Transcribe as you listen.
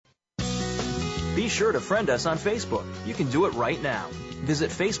Be sure to friend us on Facebook. You can do it right now. Visit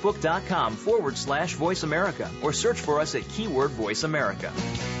facebook.com/Voice America or search for us at keyword Voice America.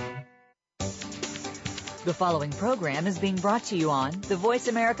 The following program is being brought to you on the Voice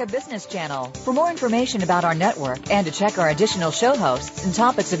America Business Channel. For more information about our network and to check our additional show hosts and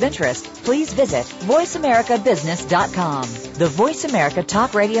topics of interest, please visit voiceamericabusiness.com. The Voice America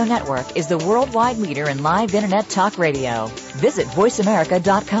Talk Radio Network is the worldwide leader in live Internet talk radio. Visit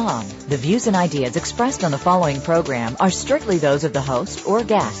voiceamerica.com. The views and ideas expressed on the following program are strictly those of the host or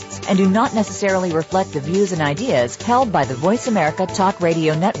guests and do not necessarily reflect the views and ideas held by the Voice America Talk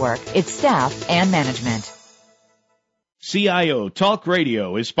Radio Network, its staff, and management. CIO Talk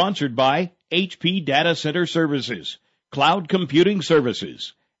Radio is sponsored by HP Data Center Services, Cloud Computing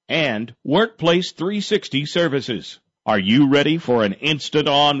Services, and Workplace 360 Services. Are you ready for an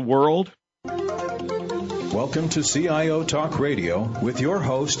instant-on world? Welcome to CIO Talk Radio with your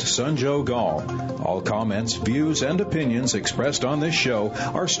host, Sanjog Gall. All comments, views, and opinions expressed on this show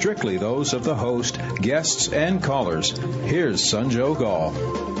are strictly those of the host, guests, and callers. Here's Sanjog Gall.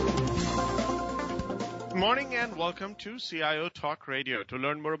 Good morning and welcome to CIO Talk Radio. To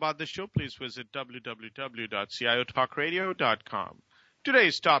learn more about the show, please visit www.ciotalkradio.com.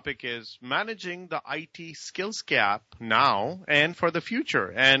 Today's topic is managing the IT skills gap now and for the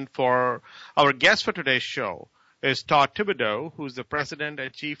future. And for our guest for today's show is Todd Thibbodeaux, who's the President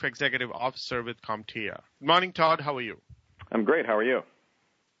and Chief Executive Officer with CompTIA. Good morning, Todd. How are you? I'm great. How are you?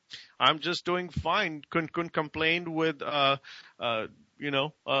 I'm just doing fine. Couldn't complain with a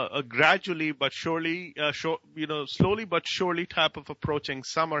gradually but surely, slowly but surely type of approaching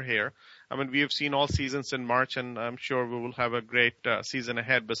summer here. I mean, we have seen all seasons in March, and I'm sure we will have a great season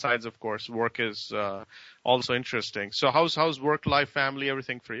ahead. Besides, of course, work is also interesting. So how's work, life, family,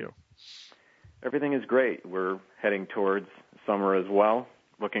 everything for you? Everything is great. We're heading towards summer as well.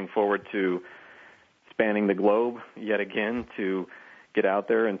 Looking forward to spanning the globe yet again to get out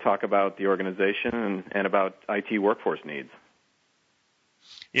there and talk about the organization and about IT workforce needs.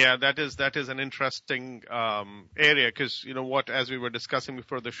 Yeah, that is an interesting area because, you know what, as we were discussing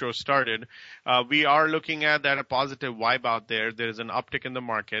before the show started, we are looking at that a positive vibe out there. There is an uptick in the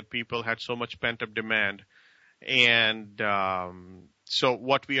market. People had so much pent-up demand. And so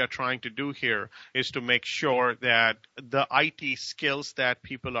what we are trying to do here is to make sure that the IT skills that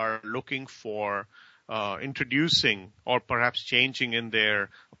people are looking for introducing or perhaps changing in their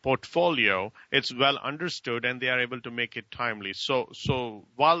portfolio, it's well understood and they are able to make it timely. So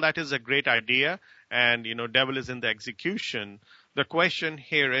while that is a great idea and, devil is in the execution, the question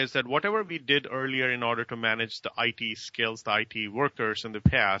here is that whatever we did earlier in order to manage the IT skills, the IT workers in the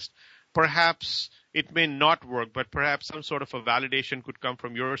past, perhaps it may not work, but perhaps some sort of a validation could come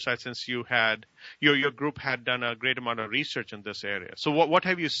from your side since you had your group had done a great amount of research in this area. So what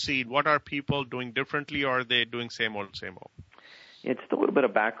have you seen? What are people doing differently, or are they doing same old, same old? It's a little bit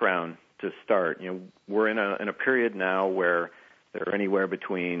of background to start. We're in a period now where there are anywhere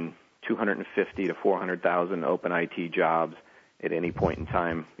between 250 to 400,000 open IT jobs at any point in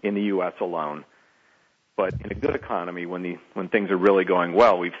time in the U.S. alone. But in a good economy, when things are really going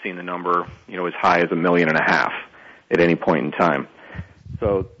well, we've seen the number, as high as 1.5 million at any point in time.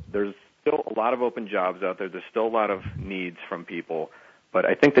 So there's still a lot of open jobs out there. There's still a lot of needs from people. But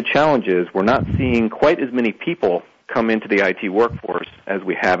I think the challenge is we're not seeing quite as many people come into the IT workforce as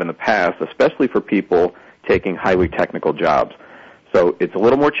we have in the past, especially for people taking highly technical jobs. So it's a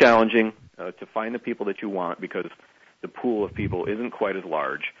little more challenging to find the people that you want because the pool of people isn't quite as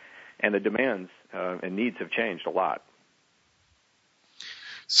large, and the demands and needs have changed a lot.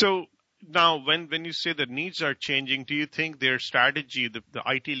 So now when you say the needs are changing, do you think their strategy, the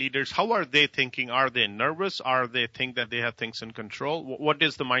IT leaders, how are they thinking? Are they nervous? Are they think that they have things in control? What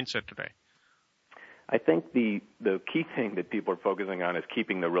is the mindset today? I think the key thing that people are focusing on is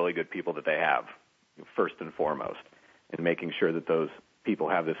keeping the really good people that they have, first and foremost, and making sure that those people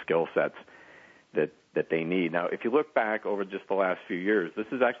have the skill sets that they need. Now, if you look back over just the last few years, this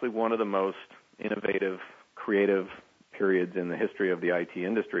is actually one of the most innovative, creative periods in the history of the IT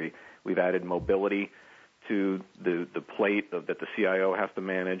industry. We've added mobility to the plate that the CIO has to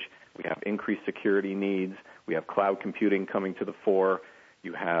manage. We have increased security needs. We have cloud computing coming to the fore.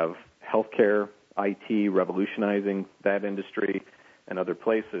 You have healthcare IT revolutionizing that industry and other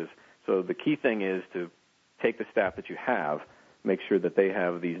places. So the key thing is to take the staff that you have, make sure that they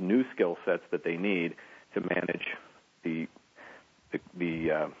have these new skill sets that they need to manage the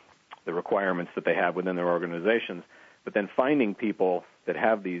requirements that they have within their organizations. But then finding people that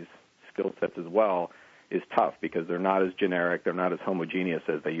have these skill sets as well is tough because they're not as generic, they're not as homogeneous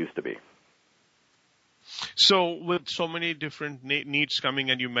as they used to be. So with so many different needs coming,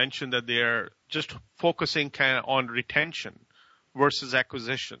 and you mentioned that they're just focusing kind of on retention versus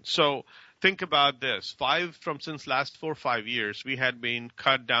acquisition. So think about this. Since last 4 or 5 years, we had been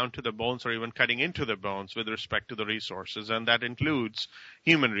cut down to the bones or even cutting into the bones with respect to the resources, and that includes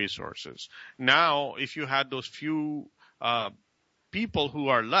human resources. Now, if you had those few people who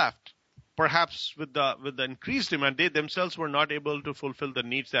are left, perhaps with the increased demand, they themselves were not able to fulfill the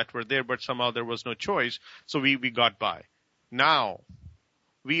needs that were there, but somehow there was no choice, so we got by. Now,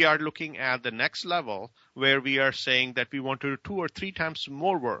 we are looking at the next level where we are saying that we want to do 2 or 3 times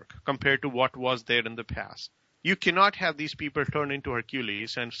more work compared to what was there in the past. You cannot have these people turn into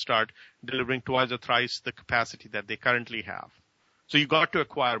Hercules and start delivering twice or thrice the capacity that they currently have. So you got to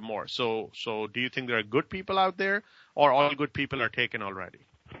acquire more. So do you think there are good people out there, or all good people are taken already?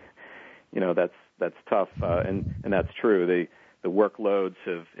 That's tough, and that's true. The workloads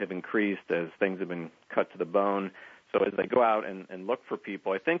have increased as things have been cut to the bone. So as they go out and look for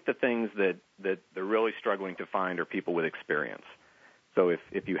people, I think the things that they're really struggling to find are people with experience. So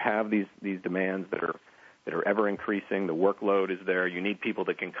if you have these demands that are ever increasing, the workload is there, you need people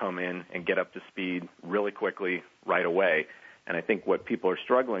that can come in and get up to speed really quickly right away. And I think what people are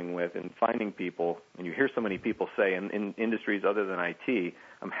struggling with in finding people, and you hear so many people say in industries other than IT,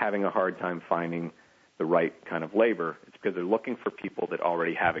 I'm having a hard time finding the right kind of labor. It's because they're looking for people that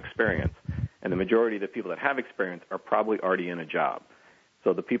already have experience. And the majority of the people that have experience are probably already in a job.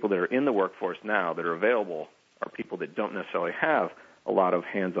 So the people that are in the workforce now that are available are people that don't necessarily have a lot of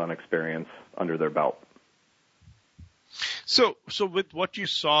hands-on experience under their belt. So with what you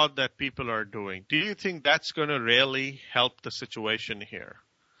saw that people are doing, do you think that's going to really help the situation here?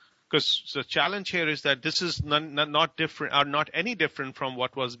 Because the challenge here is that this is not different, or not any different from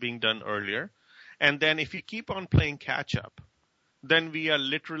what was being done earlier. And then if you keep on playing catch-up, then we are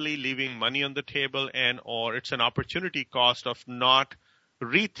literally leaving money on the table, or it's an opportunity cost of not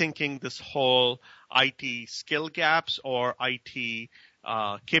rethinking this whole IT skill gaps or IT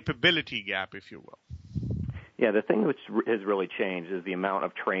capability gap, if you will. Yeah, the thing which has really changed is the amount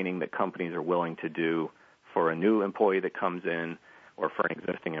of training that companies are willing to do for a new employee that comes in or for an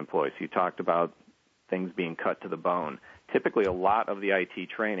existing employee. So you talked about things being cut to the bone. Typically, a lot of the IT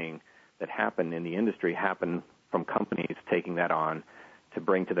training that happen in the industry happen from companies taking that on to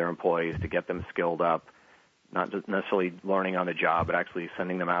bring to their employees to get them skilled up, not just necessarily learning on the job, but actually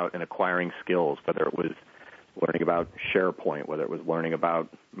sending them out and acquiring skills, whether it was learning about SharePoint, whether it was learning about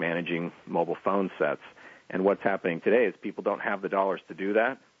managing mobile phone sets. And what's happening today is people don't have the dollars to do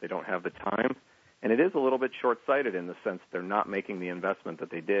that. They don't have the time. And it is a little bit short-sighted in the sense they're not making the investment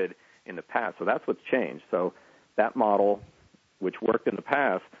that they did in the past. So that's what's changed. So that model, which worked in the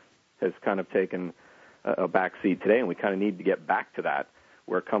past, has kind of taken a back seat today, and we kind of need to get back to that,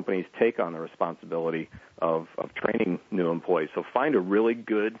 where companies take on the responsibility of training new employees. So find a really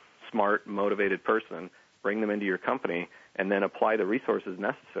good, smart, motivated person, bring them into your company, and then apply the resources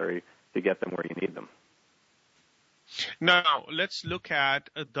necessary to get them where you need them. Now, let's look at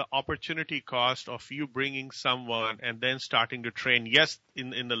the opportunity cost of you bringing someone and then starting to train. Yes,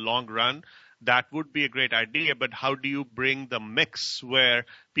 in the long run, that would be a great idea, but how do you bring the mix where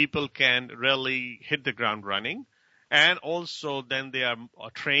people can really hit the ground running, and also then they are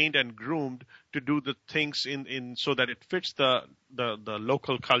trained and groomed to do the things in so that it fits the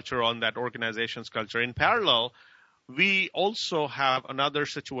local culture on that organization's culture. In parallel, we also have another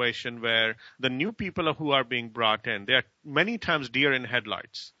situation where the new people who are being brought in, they are many times deer in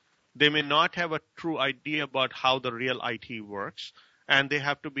headlights. They may not have a true idea about how the real IT works, and they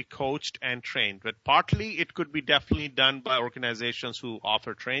have to be coached and trained. But partly it could be definitely done by organizations who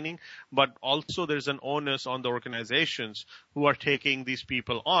offer training, but also there's an onus on the organizations who are taking these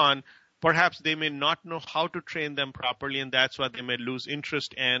people on. Perhaps they may not know how to train them properly, and that's why they may lose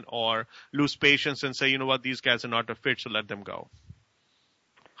interest or lose patience and say, you know what, these guys are not a fit, so let them go.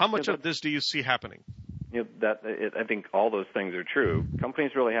 How much of this do you see happening? I think all those things are true.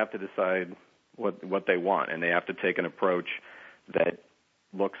 Companies really have to decide what they want, and they have to take an approach that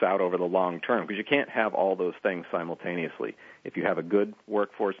looks out over the long term, because you can't have all those things simultaneously. If you have a good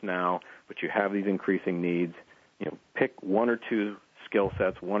workforce now, but you have these increasing needs, pick one or two skill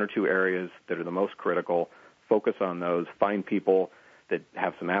sets, one or two areas that are the most critical, focus on those, find people that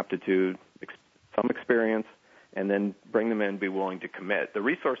have some aptitude, some experience, and then bring them in, be willing to commit. The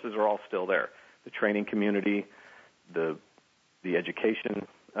resources are all still there. The training community, the education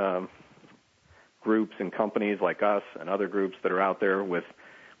groups and companies like us and other groups that are out there with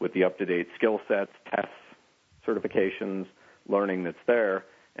the up-to-date skill sets, tests, certifications, learning that's there,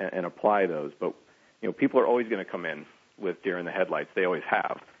 and apply those. But, people are always going to come in with deer in the headlights. They always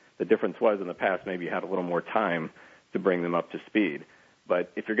have. The difference was in the past maybe you had a little more time to bring them up to speed.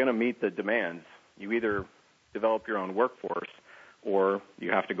 But if you're going to meet the demands, you either develop your own workforce or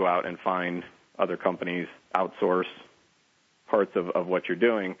you have to go out and find other companies, outsource parts of what you're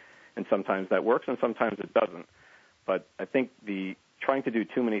doing, and sometimes that works and sometimes it doesn't. But I think trying to do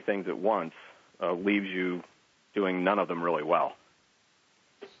too many things at once leaves you doing none of them really well.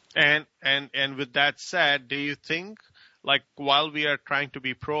 And with that said, do you think, like, while we are trying to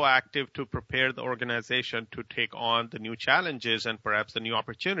be proactive to prepare the organization to take on the new challenges and perhaps the new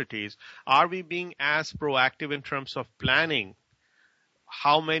opportunities, are we being as proactive in terms of planning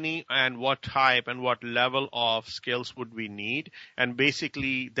how many and what type and what level of skills would we need, and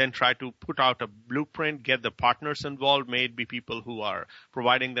basically then try to put out a blueprint, get the partners involved, maybe people who are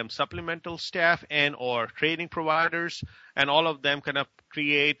providing them supplemental staff and or training providers, and all of them kind of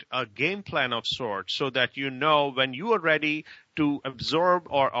create a game plan of sorts so that you know when you are ready to absorb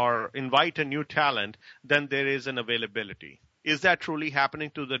or invite a new talent, then there is an availability. Is that truly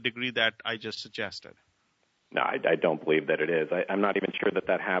happening to the degree that I just suggested? No, I don't believe that it is. I'm not even sure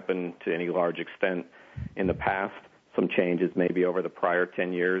that happened to any large extent in the past. Some changes maybe over the prior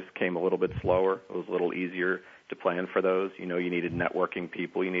 10 years came a little bit slower. It was a little easier to plan for those. You know, you needed networking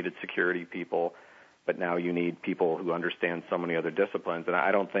people, you needed security people, but now you need people who understand so many other disciplines. And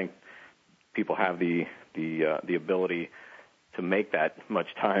I don't think people have the ability to make that much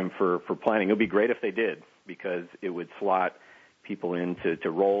time for planning. It would be great if they did, because it would slot people into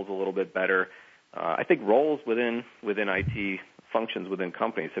roles a little bit better. I think roles within IT functions within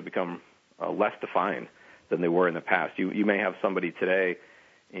companies have become less defined than they were in the past. You may have somebody today,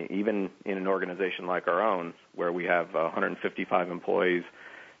 even in an organization like our own, where we have 155 employees.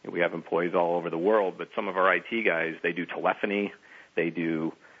 We have employees all over the world, but some of our IT guys, they do telephony, they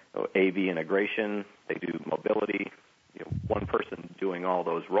do AV integration, they do mobility. One person doing all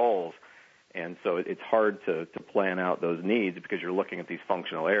those roles. And so it's hard to plan out those needs because you're looking at these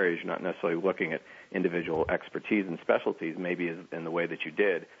functional areas. You're not necessarily looking at individual expertise and specialties, maybe in the way that you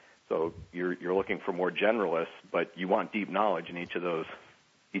did. So you're looking for more generalists, but you want deep knowledge in each of those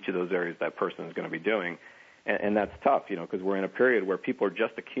areas that person is going to be doing. And that's tough, because we're in a period where people are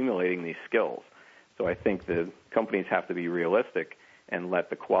just accumulating these skills. So I think the companies have to be realistic and let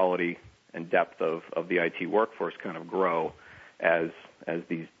the quality and depth of the IT workforce kind of grow as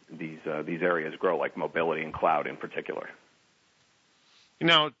these areas grow, like mobility and cloud in particular.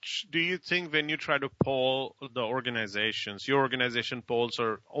 Now, do you think when you try to poll the organizations, your organization polls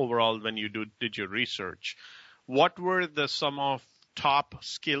or overall when you did your research, what were some of top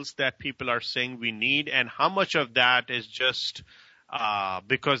skills that people are saying we need, and how much of that is just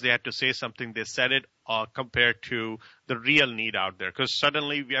because they had to say something, they said it, compared to the real need out there? Because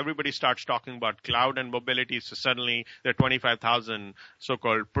suddenly everybody starts talking about cloud and mobility, so suddenly there are 25,000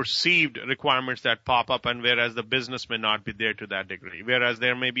 so-called perceived requirements that pop up, and whereas the business may not be there to that degree, whereas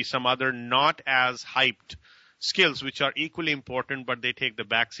there may be some other not as hyped skills which are equally important, but they take the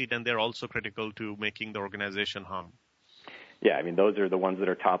backseat and they're also critical to making the organization hum. Yeah, I mean, those are the ones that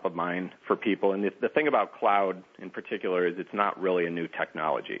are top of mind for people. And the thing about cloud in particular is it's not really a new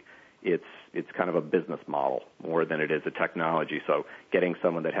technology. It's kind of a business model more than it is a technology. So getting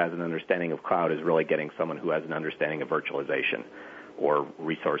someone that has an understanding of cloud is really getting someone who has an understanding of virtualization or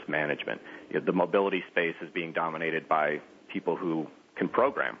resource management. The mobility space is being dominated by people who can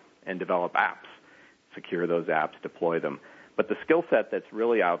program and develop apps, secure those apps, deploy them. But the skill set that's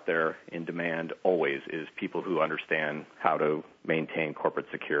really out there in demand always is people who understand how to maintain corporate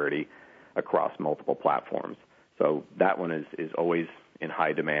security across multiple platforms. So that one is always in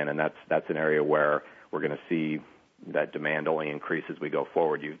high demand, and that's an area where we're going to see that demand only increase as we go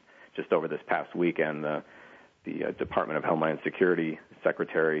forward. Just over this past weekend, the Department of Homeland Security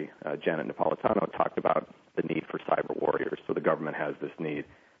Secretary Janet Napolitano talked about the need for cyber warriors. So the government has this need.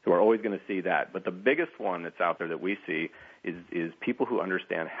 So we're always going to see that. But the biggest one that's out there that we see is people who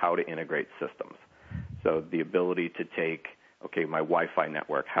understand how to integrate systems. So the ability to take, my Wi-Fi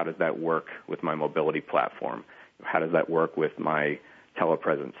network, how does that work with my mobility platform? How does that work with my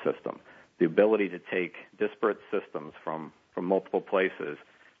telepresence system? The ability to take disparate systems from multiple places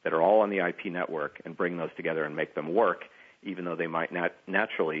that are all on the IP network and bring those together and make them work, even though they might not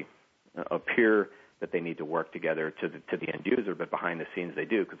naturally appear that they need to work together to the end user, but behind the scenes they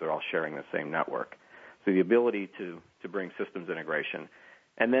do because they're all sharing the same network. So the ability to bring systems integration.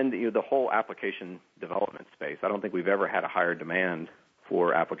 And then the whole application development space. I don't think we've ever had a higher demand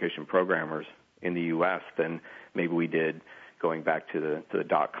for application programmers in the U.S. than maybe we did going back to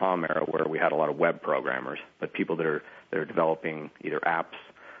the .com era where we had a lot of web programmers, but people that are developing either apps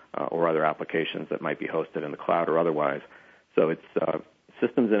or other applications that might be hosted in the cloud or otherwise. So it's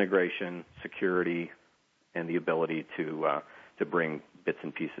systems integration, security, and the ability to bring bits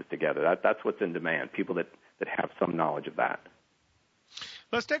and pieces together. That's what's in demand, people that have some knowledge of that.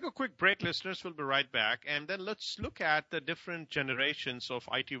 Let's take a quick break, listeners. We'll be right back. And then let's look at the different generations of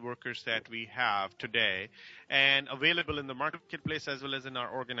IT workers that we have today and available in the marketplace as well as in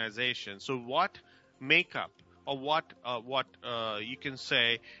our organization. So what makeup or what you can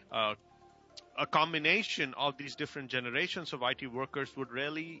say a combination of these different generations of IT workers would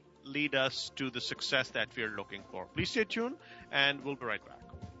really lead us to the success that we are looking for. Please stay tuned, and we'll be right back.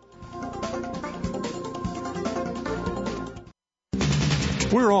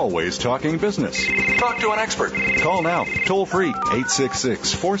 We're always talking business. Talk to an expert. Call now, toll free,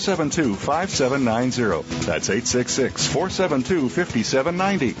 866-472-5790. That's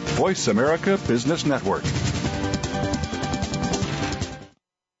 866-472-5790. Voice America Business Network.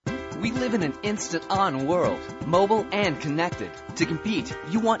 We live in an instant-on world, mobile and connected. To compete,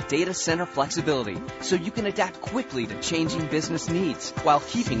 you want data center flexibility, so you can adapt quickly to changing business needs while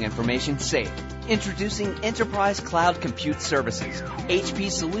keeping information safe. Introducing Enterprise Cloud Compute Services,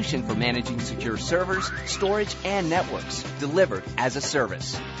 HP's solution for managing secure servers, storage, and networks, delivered as a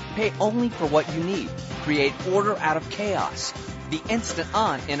service. Pay only for what you need. Create order out of chaos. The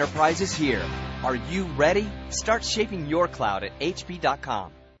instant-on enterprise is here. Are you ready? Start shaping your cloud at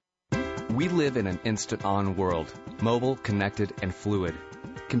hp.com. We live in an instant-on world, mobile, connected, and fluid.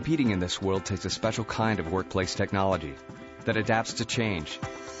 Competing in this world takes a special kind of workplace technology that adapts to change,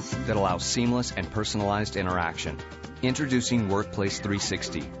 that allows seamless and personalized interaction. Introducing Workplace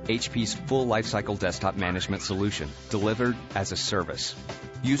 360, HP's full lifecycle desktop management solution, delivered as a service.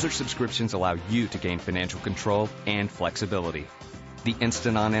 User subscriptions allow you to gain financial control and flexibility. The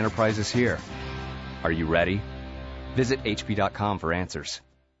instant-on enterprise is here. Are you ready? Visit hp.com for answers.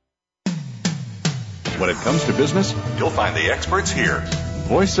 When it comes to business, you'll find the experts here.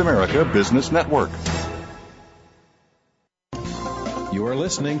 Voice America Business Network. You are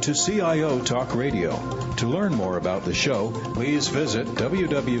listening to CIO Talk Radio. To learn more about the show, please visit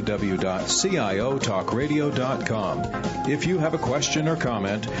www.ciotalkradio.com. If you have a question or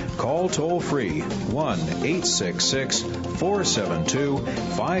comment, call toll-free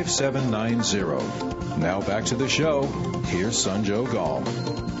 1-866-472-5790. Now back to the show. Here's Sanjog Gal.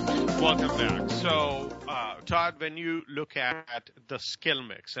 Welcome back. So, Todd, when you look at the skill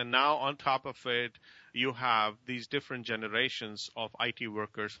mix, and now on top of it, you have these different generations of IT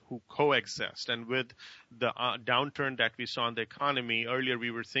workers who coexist. And with the downturn that we saw in the economy, earlier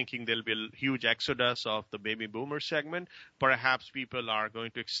we were thinking there'll be a huge exodus of the baby boomer segment. Perhaps people are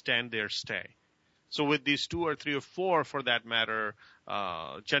going to extend their stay. So with these 2 or 3 or 4, for that matter,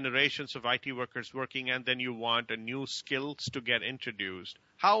 generations of IT workers working, and then you want a new skills to get introduced,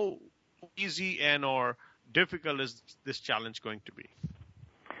 how easy and or difficult is this challenge going to be?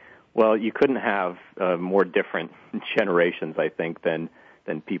 Well, you couldn't have more different generations, I think, than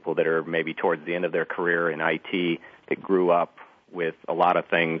people that are maybe towards the end of their career in IT that grew up with a lot of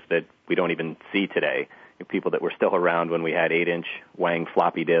things that we don't even see today. People that were still around when we had 8-inch Wang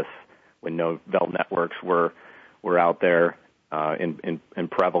floppy disks, when no Bell networks were out there and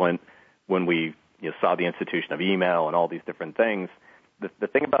prevalent, when we saw the institution of email and all these different things. The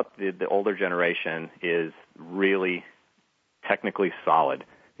thing about the older generation is really technically solid.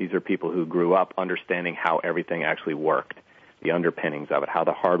 These are people who grew up understanding how everything actually worked, the underpinnings of it, how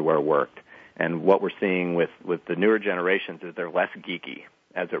the hardware worked. And what we're seeing with the newer generations is they're less geeky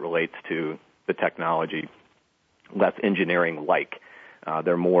as it relates to the technology, less engineering-like.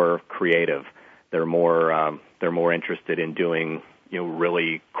 They're more creative. They're more interested in doing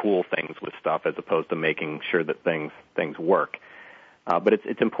really cool things with stuff as opposed to making sure that things work. But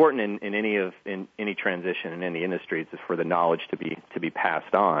it's important in any transition in any industries is for the knowledge to be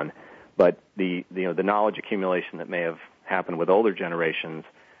passed on. But the knowledge accumulation that may have happened with older generations,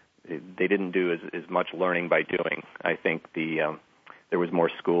 they didn't do as much learning by doing. I think there was more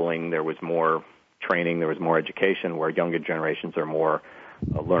schooling, there was more training, there was more education, where younger generations are more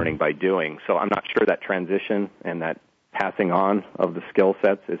learning by doing. So I'm not sure that transition and that passing on of the skill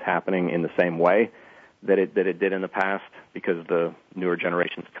sets is happening in the same way that it did in the past, because the newer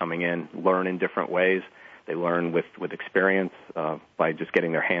generations coming in learn in different ways. They learn with experience by just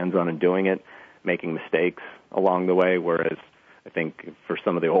getting their hands on and doing it, making mistakes along the way. Whereas I think for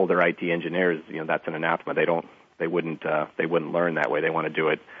some of the older IT engineers, that's an anathema. They wouldn't learn that way. They want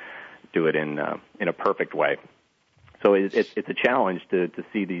to do it in a perfect way. So it's a challenge to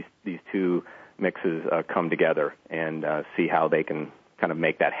see these two mixes come together and see how they can kind of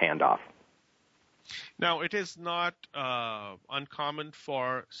make that handoff. Now, it is not uncommon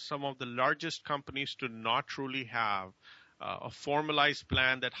for some of the largest companies to not truly have a formalized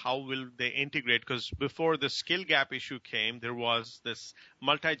plan that how will they integrate? Because before the skill gap issue came, there was this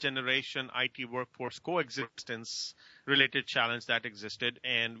multi-generation IT workforce coexistence related challenge that existed.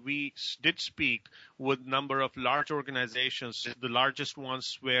 And we did speak with a number of large organizations, the largest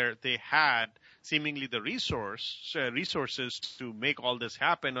ones where they had seemingly the resources to make all this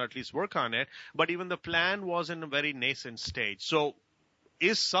happen or at least work on it. But even the plan was in a very nascent stage. So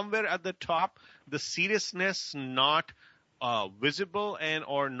is somewhere at the top the seriousness not visible and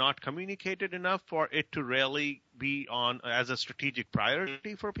or not communicated enough for it to really be on as a strategic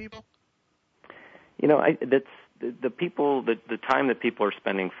priority for people? That's the time that people are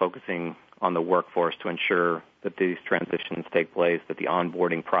spending focusing on the workforce to ensure that these transitions take place, that the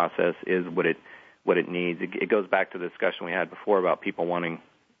onboarding process is what it needs. It goes back to the discussion we had before about people wanting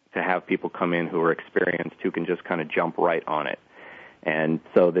to have people come in who are experienced, who can just kind of jump right on it. And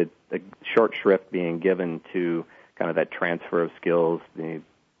so the short shrift being given to kind of that transfer of skills, the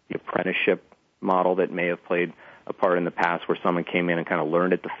apprenticeship model that may have played a part in the past where someone came in and kind of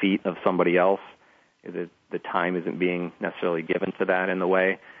learned at the feet of somebody else. The time isn't being necessarily given to that in the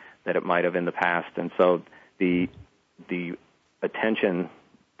way that it might have in the past. And so the attention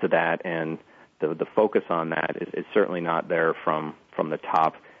to that and the focus on that is certainly not there from the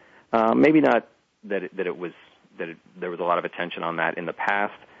top. Maybe not that there was a lot of attention on that in the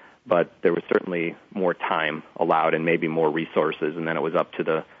past, but there was certainly more time allowed and maybe more resources, and then it was up to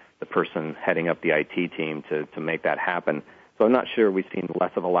the person heading up the IT team to make that happen. So I'm not sure we've seen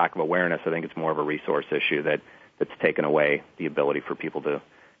less of a lack of awareness. I think it's more of a resource issue that's taken away the ability for people to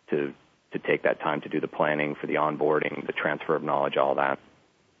take that time to do the planning for the onboarding, the transfer of knowledge, all that.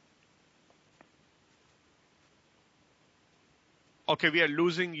 Okay, we are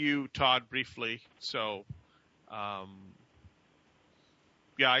losing you, Todd, briefly. So, I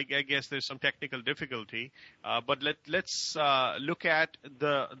guess there's some technical difficulty. But let's look at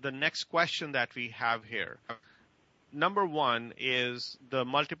the next question that we have here. Number one is the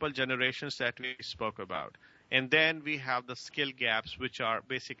multiple generations that we spoke about. And then we have the skill gaps, which are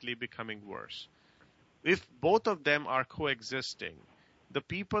basically becoming worse. If both of them are coexisting, the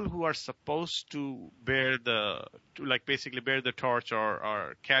people who are supposed to bear the torch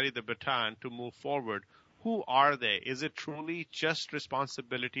or carry the baton to move forward, who are they? Is it truly just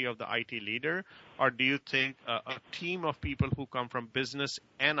responsibility of the IT leader, or do you think a team of people who come from business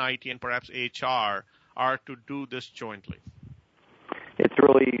and IT and perhaps HR are to do this jointly? It's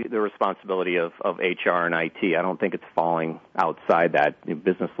really the responsibility of HR and IT. I don't think it's falling outside that.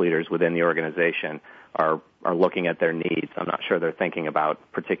 Business leaders within the organization are looking at their needs. I'm not sure they're thinking about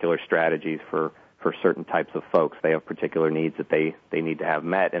particular strategies for certain types of folks. They have particular needs that they need to have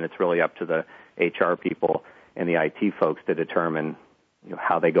met, and it's really up to the HR people and the IT folks to determine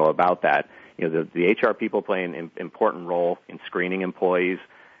how they go about that. The HR people play an important role in screening employees,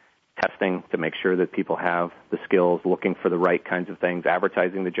 testing to make sure that people have the skills, looking for the right kinds of things,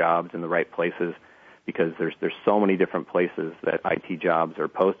 advertising the jobs in the right places, because there's so many different places that IT jobs are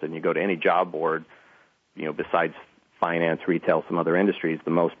posted. And you go to any job board, besides finance, retail, some other industries,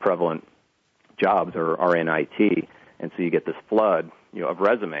 the most prevalent jobs are in IT. And so you get this flood, of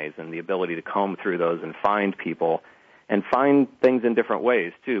resumes and the ability to comb through those and find people and find things in different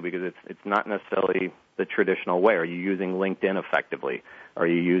ways too, because it's not necessarily the traditional way. Are you using LinkedIn effectively? Are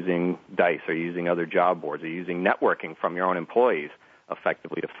you using Dice? Are you using other job boards? Are you using networking from your own employees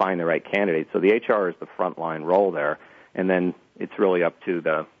effectively to find the right candidates? So the HR is the frontline role there, and then it's really up to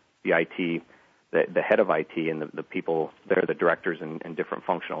the IT, the head of IT and the people there, the directors in different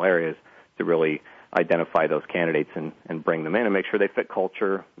functional areas, to really identify those candidates and bring them in and make sure they fit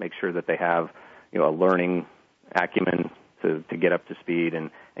culture, make sure that they have a learning acumen to get up to speed and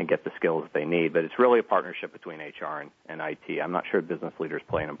get the skills that they need. But it's really a partnership between HR and IT. I'm not sure business leaders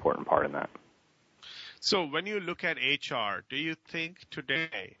play an important part in that. So when you look at HR, do you think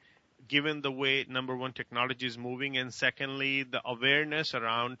today, given the way, number one, technology is moving, and secondly, the awareness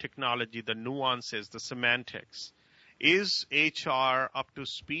around technology, the nuances, the semantics, is HR up to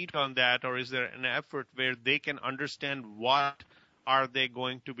speed on that, or is there an effort where they can understand what are they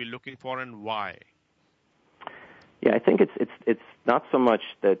going to be looking for and why? Yeah, I think it's not so much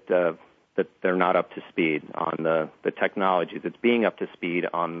that they're not up to speed on the technologies. It's being up to speed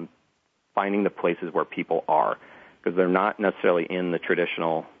on finding the places where people are, because they're not necessarily in the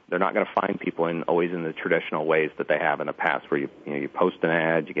traditional. They're not going to find people always in the traditional ways that they have in the past, where you post an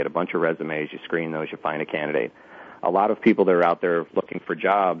ad, you get a bunch of resumes, you screen those, you find a candidate. A lot of people that are out there looking for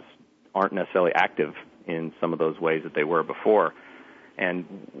jobs aren't necessarily active in some of those ways that they were before. And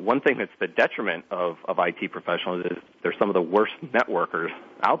one thing that's the detriment of IT professionals is they're some of the worst networkers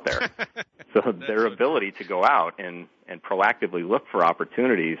out there. So their ability to go out and proactively look for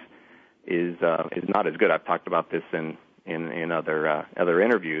opportunities is not as good. I've talked about this in other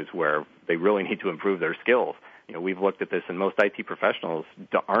interviews where they really need to improve their skills. We've looked at this, and most IT professionals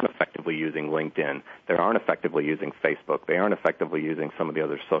aren't effectively using LinkedIn. They aren't effectively using Facebook. They aren't effectively using some of the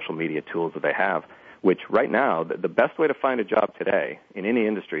other social media tools that they have, which right now, the best way to find a job today in any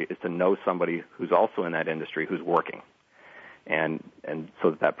industry is to know somebody who's also in that industry who's working, and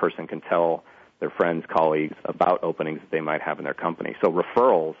so that person can tell their friends, colleagues about openings that they might have in their company. So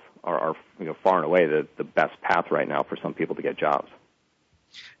referrals are far and away the best path right now for some people to get jobs.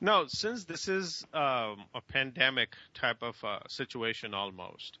 Now, since this is a pandemic type of situation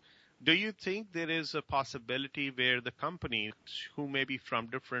almost, do you think there is a possibility where the companies who may be from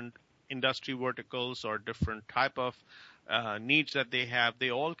different industry verticals or different type of needs that they have,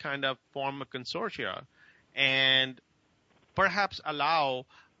 they all kind of form a consortia and perhaps allow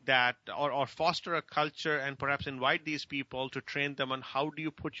that or foster a culture and perhaps invite these people to train them on how do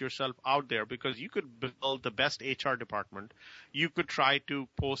you put yourself out there? Because you could build the best HR department. You could try to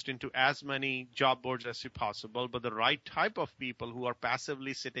post into as many job boards as possible, but the right type of people who are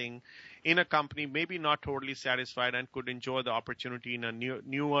passively sitting in a company, maybe not totally satisfied and could enjoy the opportunity in a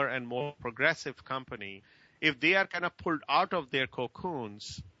newer and more progressive company, if they are kind of pulled out of their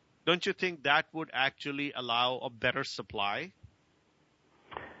cocoons, don't you think that would actually allow a better supply?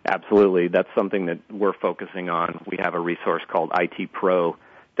 Absolutely. That's something that we're focusing on. We have a resource called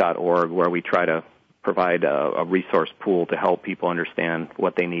itpro.org where we try to provide a resource pool to help people understand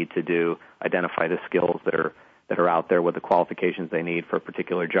what they need to do, identify the skills that are out there, what the qualifications they need for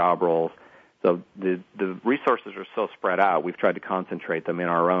particular job roles. So the resources are so spread out, we've tried to concentrate them in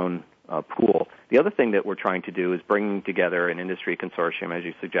our own pool. The other thing that we're trying to do is bring together an industry consortium, as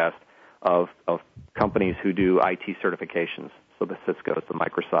you suggest, of companies who do IT certifications. So the Cisco's, the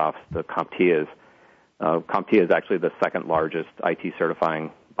Microsofts, the CompTIAs. CompTIA is actually the second largest IT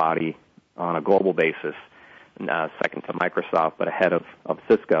certifying body on a global basis, second to Microsoft, but ahead of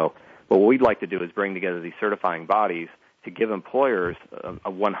Cisco. But what we'd like to do is bring together these certifying bodies to give employers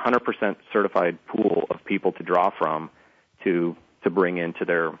a 100% certified pool of people to draw from to bring into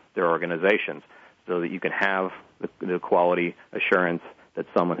their organizations so that you can have the quality assurance that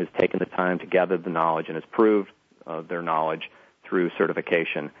someone has taken the time to gather the knowledge and has proved their knowledge through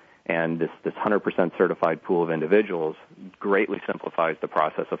certification. And this 100% certified pool of individuals greatly simplifies the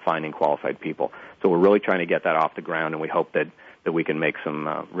process of finding qualified people. So we're really trying to get that off the ground, and we hope that we can make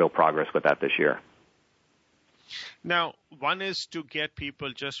some real progress with that this year. Now, one is to get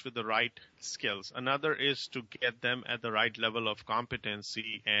people just with the right skills. Another is to get them at the right level of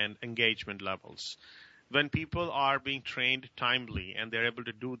competency and engagement levels. When people are being trained timely and they're able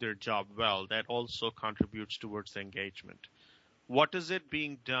to do their job well, that also contributes towards the engagement. What is it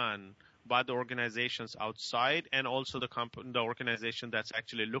being done by the organizations outside and also the organization that's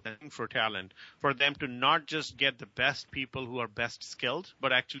actually looking for talent, for them to not just get the best people who are best skilled,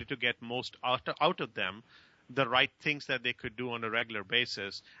 but actually to get most out of them, the right things that they could do on a regular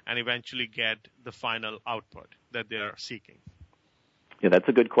basis and eventually get the final output that they are seeking? Yeah, that's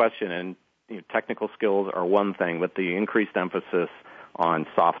a good question. And technical skills are one thing, but the increased emphasis on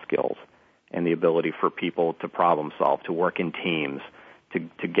soft skills and the ability for people to problem solve, to work in teams,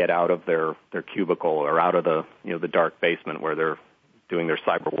 to get out of their cubicle or out of the dark basement where they're doing their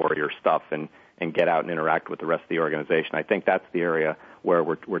cyber warrior stuff and get out and interact with the rest of the organization. I think that's the area where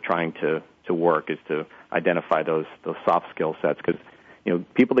we're trying to work, is to identify those soft skill sets, because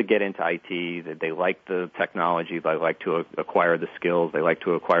people that get into IT, they like the technology, they like to acquire the skills, they like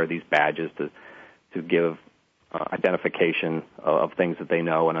to acquire these badges to give identification of things that they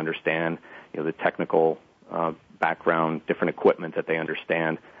know and understand, the technical background, different equipment that they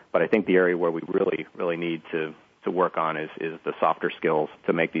understand. But I think the area where we really, really need to work on is the softer skills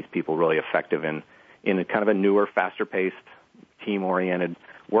to make these people really effective in a kind of a newer, faster-paced, team-oriented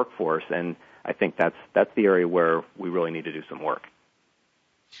workforce. And I think that's the area where we really need to do some work.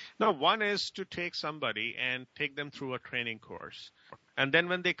 Now, one is to take somebody and take them through a training course. And then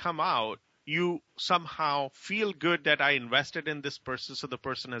when they come out, you somehow feel good that I invested in this person, so the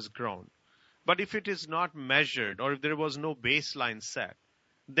person has grown. But if it is not measured or if there was no baseline set,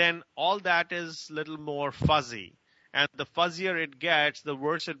 then all that is a little more fuzzy. And the fuzzier it gets, the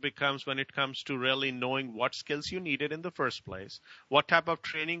worse it becomes when it comes to really knowing what skills you needed in the first place, what type of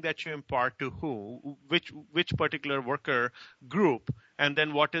training that you impart to who, which particular worker group, and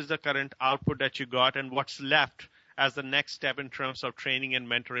then what is the current output that you got and what's left as the next step in terms of training and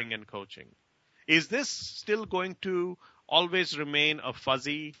mentoring and coaching. Is this still going to always remain a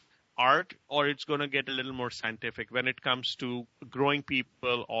fuzzy art, or it's going to get a little more scientific when it comes to growing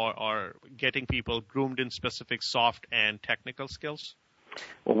people or getting people groomed in specific soft and technical skills?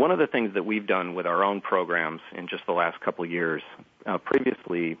 Well, one of the things that we've done with our own programs in just the last couple of years,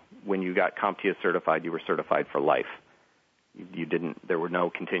 previously when you got CompTIA certified, you were certified for life. There were no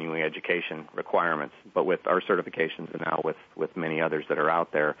continuing education requirements. But with our certifications and now with many others that are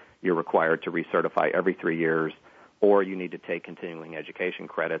out there, you're required to recertify every 3 years, or you need to take continuing education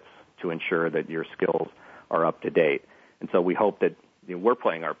credits to ensure that your skills are up to date. And so we hope that we're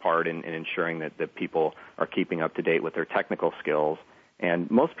playing our part in ensuring that people are keeping up to date with their technical skills. And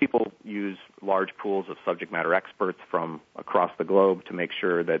most people use large pools of subject matter experts from across the globe to make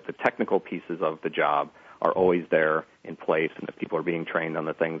sure that the technical pieces of the job are always there in place and that people are being trained on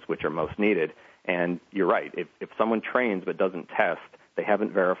the things which are most needed. And you're right. If someone trains but doesn't test, they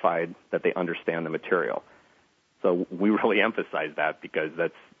haven't verified that they understand the material. So we really emphasize that because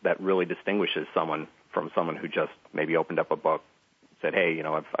that really distinguishes someone from someone who just maybe opened up a book, said, hey,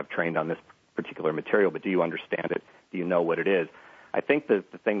 I've trained on this particular material, but do you understand it? Do you know what it is? I think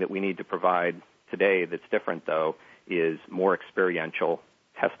that the thing that we need to provide today that's different, though, is more experiential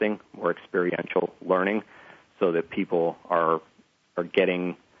testing, more experiential learning, so that people are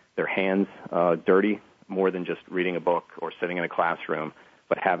getting their hands dirty more than just reading a book or sitting in a classroom,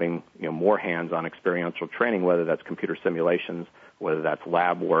 but having more hands-on experiential training, whether that's computer simulations, whether that's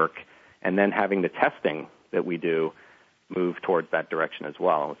lab work, and then having the testing that we do move towards that direction as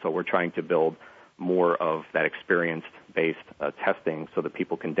well. So we're trying to build more of that experience-based testing so that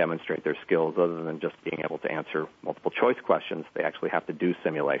people can demonstrate their skills other than just being able to answer multiple-choice questions. They actually have to do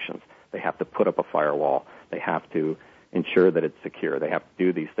simulations. They have to put up a firewall. They have to ensure that it's secure. They have to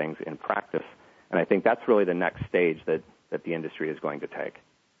do these things in practice. And I think that's really the next stage that the industry is going to take.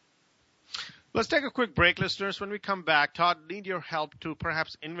 Let's take a quick break, listeners. When we come back, Todd, need your help to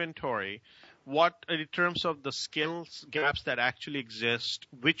perhaps inventory what, in terms of the skills gaps that actually exist,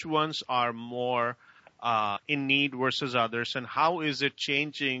 which ones are more in need versus others, and how is it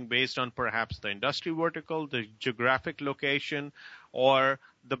changing based on perhaps the industry vertical, the geographic location, or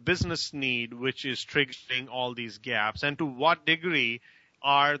the business need, which is triggering all these gaps, and to what degree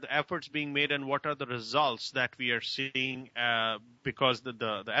are the efforts being made, and what are the results that we are seeing because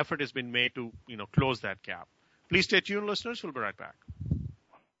the effort has been made to close that gap. Please stay tuned, listeners. We'll be right back.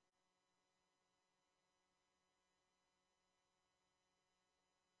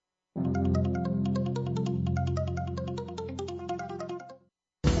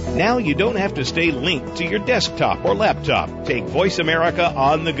 Now you don't have to stay linked to your desktop or laptop. Take Voice America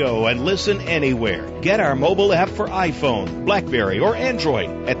on the go and listen anywhere. Get our mobile app for iPhone, BlackBerry, or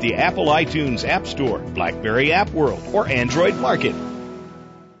Android at the Apple iTunes App Store, BlackBerry App World, or Android Market.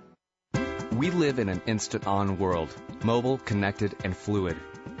 We live in an instant-on world, mobile, connected, and fluid.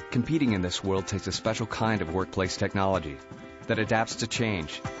 Competing in this world takes a special kind of workplace technology that adapts to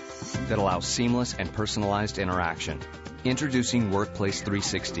change, that allows seamless and personalized interaction. Introducing Workplace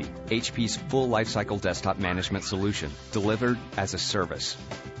 360, HP's full lifecycle desktop management solution, delivered as a service.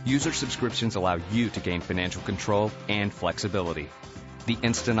 User subscriptions allow you to gain financial control and flexibility. The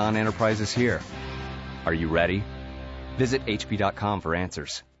instant-on enterprise is here. Are you ready? Visit HP.com for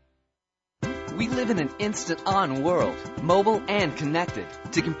answers. We live in an instant-on world, mobile and connected.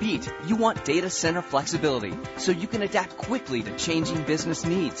 To compete, you want data center flexibility, so you can adapt quickly to changing business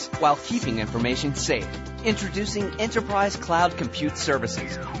needs while keeping information safe. Introducing Enterprise Cloud Compute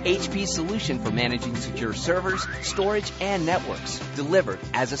Services, HP's solution for managing secure servers, storage, and networks, delivered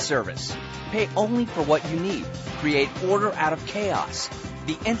as a service. Pay only for what you need. Create order out of chaos.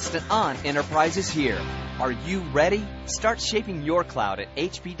 The instant-on enterprise is here. Are you ready? Start shaping your cloud at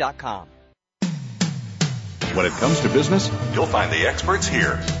HP.com. When it comes to business, you'll find the experts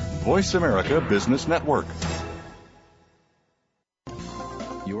here. Voice America Business Network.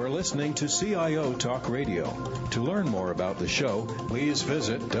 You are listening to CIO Talk Radio. To learn more about the show, please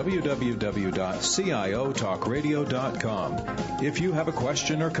visit www.ciotalkradio.com. If you have a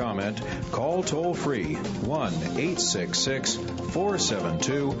question or comment, call toll-free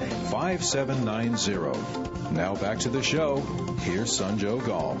 1-866-472-5790. Now back to the show. Here's Sanjog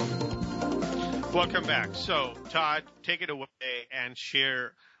Gall. Welcome back. So, Todd, take it away and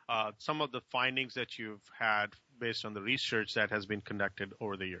share some of the findings that you've had based on the research that has been conducted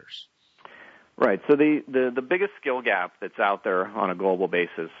over the years. Right. So the biggest skill gap that's out there on a global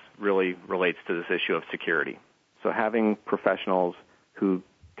basis really relates to this issue of security. So having professionals who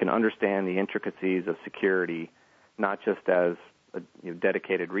can understand the intricacies of security, not just as a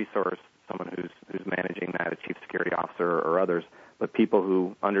dedicated resource, someone who's managing that, a chief security officer or others, but people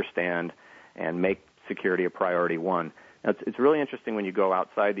who understand and make security a priority one. Now, it's really interesting when you go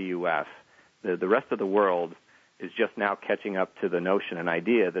outside the U.S., the rest of the world is just now catching up to the notion and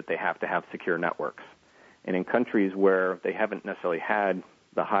idea that they have to have secure networks. And in countries where they haven't necessarily had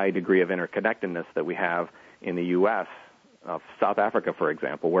the high degree of interconnectedness that we have in the U.S., South Africa, for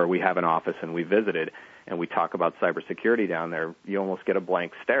example, where we have an office and we visited and we talk about cybersecurity down there, you almost get a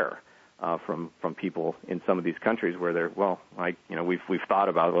blank stare from people in some of these countries where they're, we've thought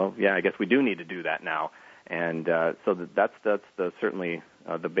about, I guess we do need to do that now. And so that's certainly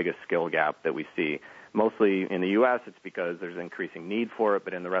the biggest skill gap that we see. Mostly in the U.S., it's because there's an increasing need for it,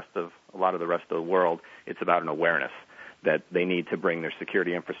 but in a lot of the rest of the world, it's about an awareness that they need to bring their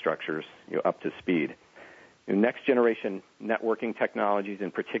security infrastructures up to speed. Next generation networking technologies, in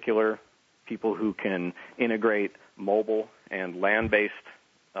particular, people who can integrate mobile and land-based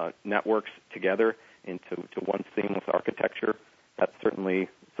networks together into one seamless architecture, that's certainly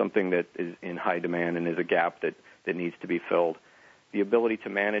something that is in high demand and is a gap that needs to be filled. The ability to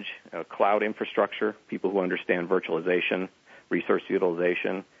manage cloud infrastructure, people who understand virtualization, resource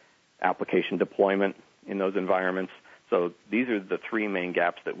utilization, application deployment in those environments. So these are the three main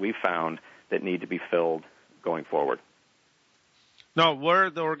gaps that we found that need to be filled going forward. Now, were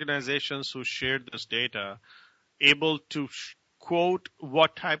the organizations who shared this data able to quote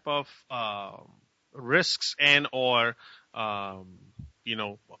what type of risks and or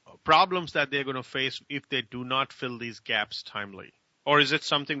problems that they're going to face if they do not fill these gaps timely? Or is it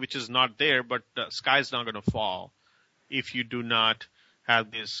something which is not there, but the sky's not going to fall if you do not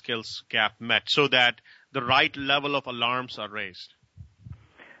have this skills gap met, so that the right level of alarms are raised?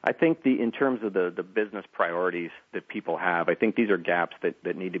 I think in terms of the business priorities that people have, I think these are gaps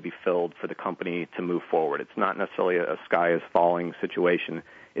that need to be filled for the company to move forward. It's not necessarily a sky is falling situation.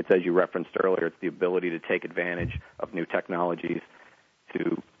 It's, as you referenced earlier, it's the ability to take advantage of new technologies,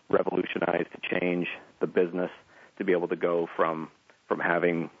 to revolutionize, to change the business, to be able to go from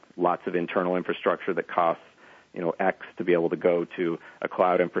having lots of internal infrastructure that costs X to be able to go to a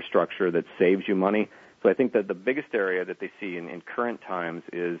cloud infrastructure that saves you money. So I think that the biggest area that they see in current times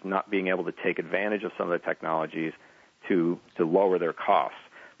is not being able to take advantage of some of the technologies to lower their costs,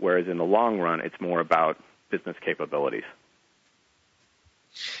 whereas in the long run, it's more about business capabilities.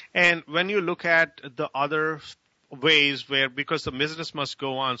 And when you look at the other ways where, because the business must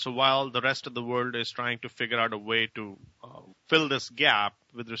go on, so while the rest of the world is trying to figure out a way to fill this gap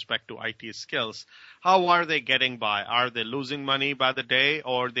with respect to IT skills, how are they getting by? Are they losing money by the day,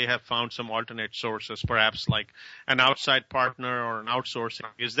 or they have found some alternate sources, perhaps like an outside partner or an outsourcing?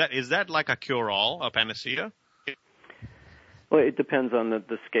 Is that like a cure-all, a panacea? Well, it depends on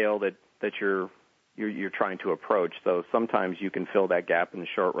the scale that you're trying to approach. So sometimes you can fill that gap in the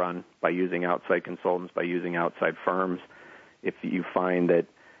short run by using outside consultants, by using outside firms. If you find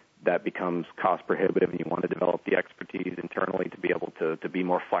that becomes cost prohibitive and you want to develop the expertise internally to be able to be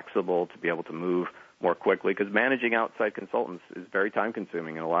more flexible, to be able to move more quickly, because managing outside consultants is very time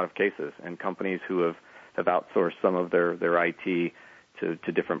consuming in a lot of cases, and companies who have outsourced some of their IT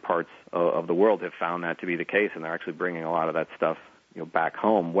to different parts of the world have found that to be the case, and they're actually bringing a lot of that stuff back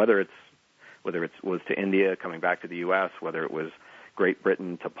home, whether it was to India, coming back to the U.S., whether it was Great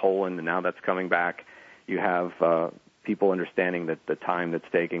Britain to Poland, and now that's coming back. You have people understanding that the time that's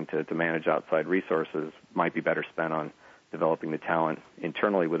taking to manage outside resources might be better spent on developing the talent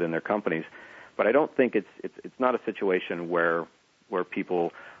internally within their companies. But I don't think it's not a situation where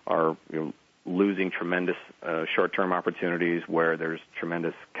people are losing tremendous short-term opportunities, where there's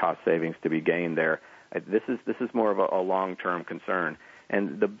tremendous cost savings to be gained there. This is more of a long-term concern.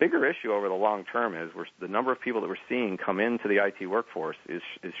 And the bigger issue over the long term is the number of people that we're seeing come into the IT workforce is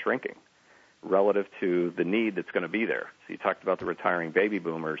shrinking relative to the need that's going to be there. So you talked about the retiring baby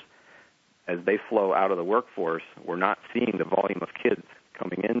boomers. As they flow out of the workforce, we're not seeing the volume of kids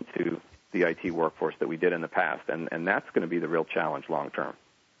coming into the IT workforce that we did in the past, and that's going to be the real challenge long term.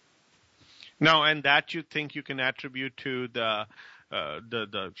 Now, and that you think you can attribute to the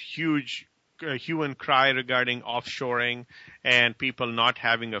huge hue and cry regarding offshoring and people not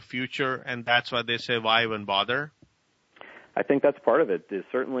having a future, and that's why they say, why even bother? I think that's part of it.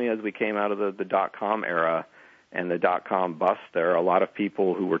 Certainly as we came out of the dot-com era and the dot-com bust, there are a lot of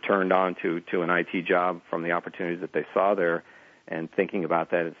people who were turned on to an IT job from the opportunities that they saw there, and thinking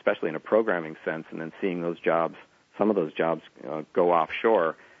about that, especially in a programming sense, and then seeing those jobs, some of those jobs go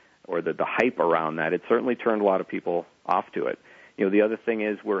offshore, or the hype around that, it certainly turned a lot of people off to it. The other thing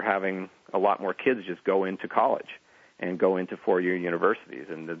is we're having a lot more kids just go into college and go into four-year universities,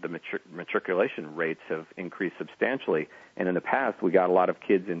 and the matriculation rates have increased substantially. And in the past, we got a lot of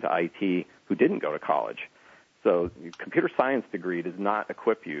kids into IT who didn't go to college. So a computer science degree does not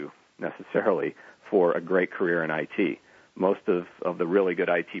equip you necessarily for a great career in IT. most of the really good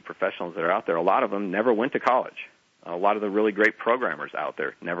IT professionals that are out there, a lot of them never went to college. A lot of the really great programmers out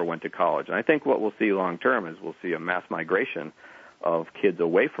there never went to college. And I think what we'll see long term is we'll see a mass migration of kids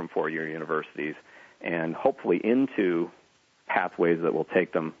away from four-year universities and hopefully into pathways that will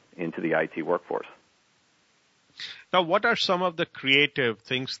take them into the IT workforce. Now, what are some of the creative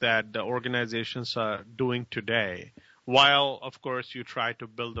things that the organizations are doing today? While, of course, you try to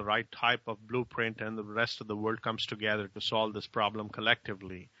build the right type of blueprint and the rest of the world comes together to solve this problem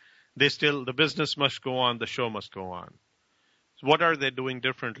collectively, the business must go on, the show must go on. So what are they doing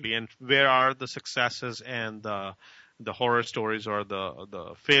differently, and where are the successes and the horror stories or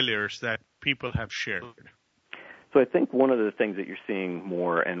the failures that people have shared? So I think one of the things that you're seeing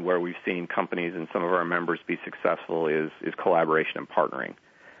more and where we've seen companies and some of our members be successful is collaboration and partnering,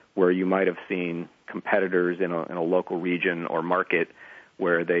 where you might have seen competitors in a local region or market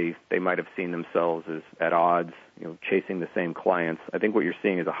where they might have seen themselves as at odds, chasing the same clients. I think what you're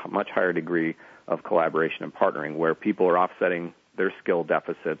seeing is a much higher degree of collaboration and partnering, where people are offsetting their skill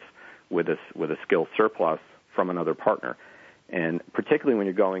deficits with a skill surplus from another partner. And particularly when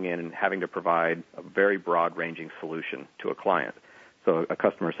you're going in and having to provide a very broad-ranging solution to a client. So a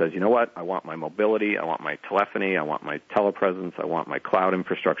customer says, you know what, I want my mobility, I want my telephony, I want my telepresence, I want my cloud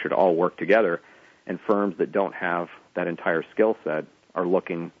infrastructure to all work together. And firms that don't have that entire skill set are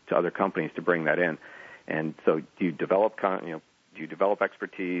looking to other companies to bring that in. And so do you develop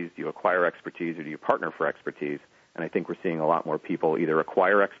expertise, do you acquire expertise, or do you partner for expertise? And I think we're seeing a lot more people either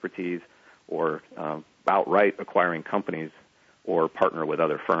acquire expertise or outright acquiring companies or partner with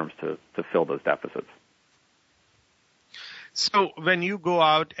other firms to fill those deficits. So when you go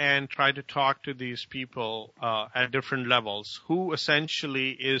out and try to talk to these people at different levels, who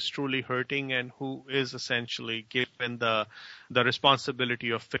essentially is truly hurting and who is essentially given the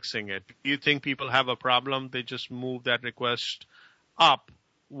responsibility of fixing it? Do you think people have a problem, they just move that request up?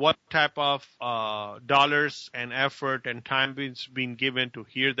 What type of dollars and effort and time is being given to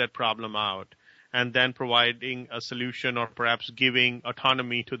hear that problem out? And then providing a solution or perhaps giving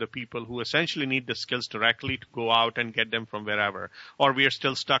autonomy to the people who essentially need the skills directly to go out and get them from wherever. Or we are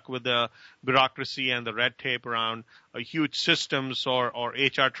still stuck with the bureaucracy and the red tape around huge systems or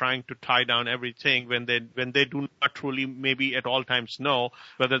HR trying to tie down everything when they do not truly maybe at all times know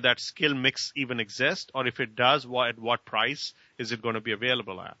whether that skill mix even exists, or if it does, at what price is it going to be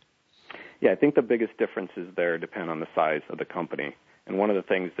available at? Yeah, I think the biggest differences there depend on the size of the company. And one of the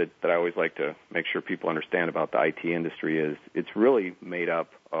things that I always like to make sure people understand about the IT industry is it's really made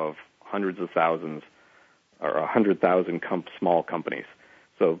up of hundreds of thousands or 100,000 small companies.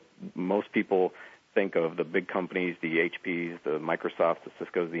 So most people think of the big companies, the HPs, the Microsofts, the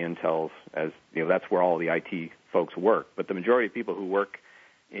Ciscos, the Intels, as that's where all the IT folks work. But the majority of people who work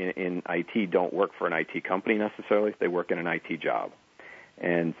in IT don't work for an IT company necessarily. They work in an IT job.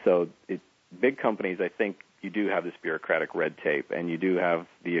 And so big companies, I think, you do have this bureaucratic red tape, and you do have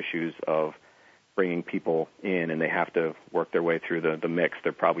the issues of bringing people in, and they have to work their way through the mix.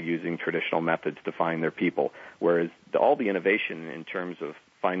 They're probably using traditional methods to find their people, whereas all the innovation in terms of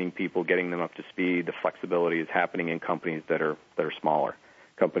finding people, getting them up to speed, the flexibility is happening in companies that are smaller,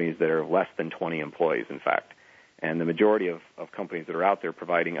 companies that are less than 20 employees, in fact. And the majority of companies that are out there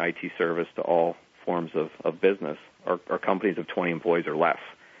providing IT service to all forms of business are companies of 20 employees or less.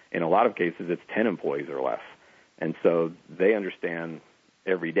 In a lot of cases, it's 10 employees or less. And so they understand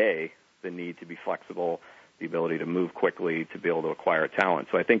every day the need to be flexible, the ability to move quickly, to be able to acquire talent.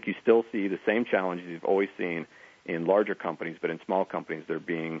 So I think you still see the same challenges you've always seen in larger companies, but in small companies they're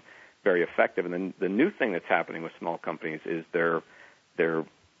being very effective. And then the new thing that's happening with small companies is they're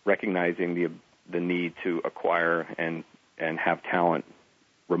recognizing the need to acquire and have talent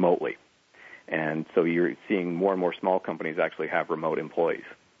remotely. And so you're seeing more and more small companies actually have remote employees.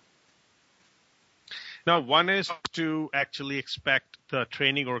 Now, one is to actually expect the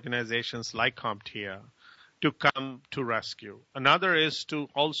training organizations like CompTIA to come to rescue. Another is to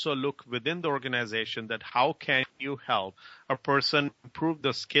also look within the organization that how can you help a person improve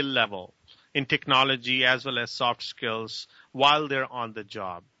the skill level in technology as well as soft skills while they're on the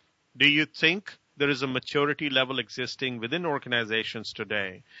job. Do you think there is a maturity level existing within organizations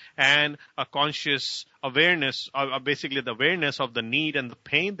today and a conscious awareness, basically the awareness of the need and the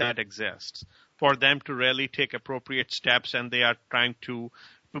pain that exists for them to really take appropriate steps, and they are trying to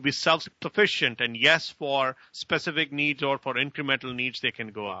be self-sufficient, and yes, for specific needs or for incremental needs, they can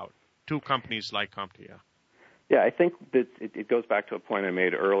go out to companies like CompTIA? Yeah, I think that it goes back to a point I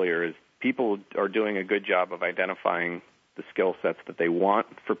made earlier, is people are doing a good job of identifying the skill sets that they want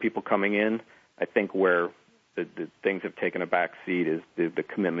for people coming in. I think where the things have taken a back seat is the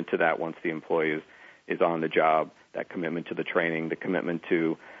commitment to that once the employee is on the job. that commitment to the training, the commitment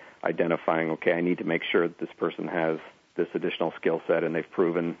to identifying, okay, I need to make sure that this person has this additional skill set and they've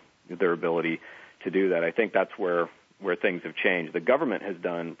proven their ability to do that. I think that's where things have changed. The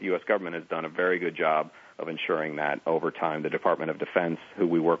U.S. government has done a very good job of ensuring that over time. The Department of Defense, who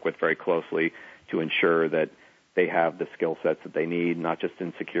we work with very closely to ensure that they have the skill sets that they need, not just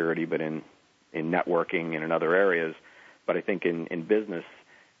in security, but in networking and in other areas. But I think in business,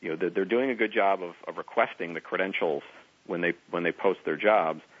 they're doing a good job of requesting the credentials when they post their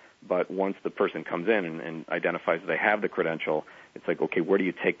jobs. But once the person comes in and identifies that they have the credential, it's like, okay, where do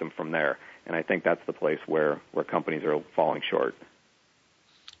you take them from there? And I think that's the place where companies are falling short.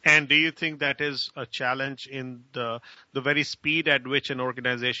 And do you think that is a challenge in the very speed at which an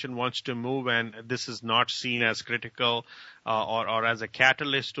organization wants to move, and this is not seen as critical or as a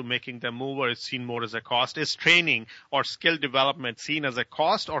catalyst to making them move, or it's seen more as a cost? Is training or skill development seen as a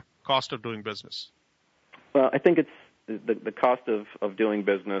cost or cost of doing business? Well, I think it's the cost of doing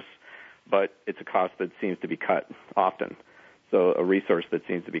business, but it's a cost that seems to be cut often. So a resource that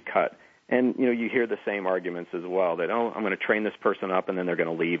seems to be cut. And, you hear the same arguments as well that, I'm going to train this person up and then they're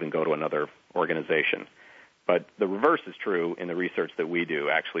going to leave and go to another organization. But the reverse is true in the research that we do.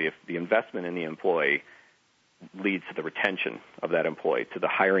 Actually, if the investment in the employee leads to the retention of that employee, to the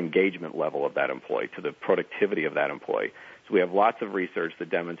higher engagement level of that employee, to the productivity of that employee. So we have lots of research that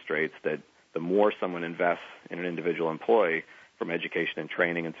demonstrates that the more someone invests in an individual employee from education and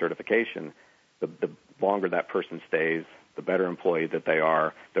training and certification, the longer that person stays, the better employee that they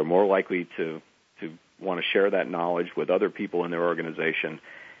are. They're more likely to want to share that knowledge with other people in their organization.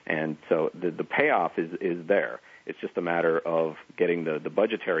 And so the payoff is there. It's just a matter of getting the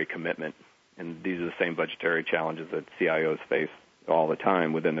budgetary commitment, and these are the same budgetary challenges that CIOs face all the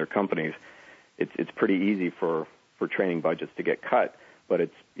time within their companies. It's pretty easy for training budgets to get cut, but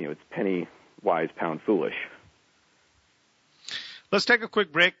it's penny wise, pound foolish. Let's take a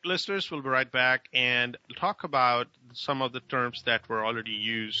quick break, listeners. We'll be right back and talk about some of the terms that were already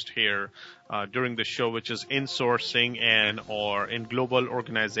used here during the show, which is insourcing or in global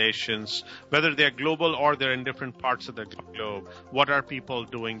organizations, whether they're global or they're in different parts of the globe. What are people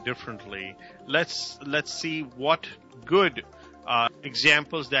doing differently? Let's see what good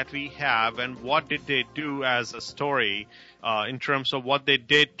examples that we have and what did they do as a story in terms of what they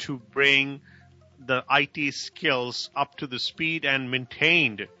did to bring the IT skills up to the speed and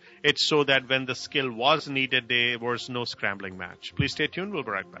maintained it so that when the skill was needed, there was no scrambling match. Please stay tuned. We'll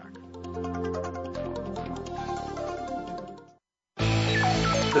be right back.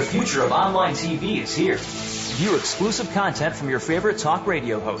 The future of online TV is here. View exclusive content from your favorite talk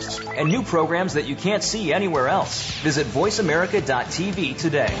radio hosts and new programs that you can't see anywhere else. Visit voiceamerica.tv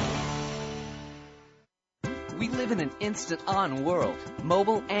today. We live in an instant-on world,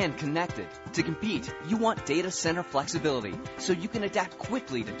 mobile and connected. To compete, you want data center flexibility, so you can adapt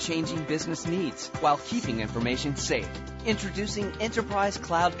quickly to changing business needs while keeping information safe. Introducing Enterprise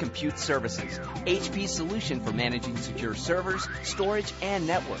Cloud Compute Services, HP's solution for managing secure servers, storage, and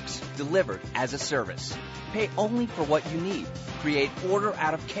networks, delivered as a service. Pay only for what you need. Create order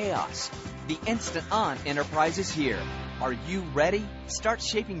out of chaos. The instant-on enterprise is here. Are you ready? Start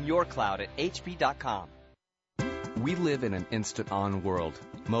shaping your cloud at hp.com. We live in an instant-on world,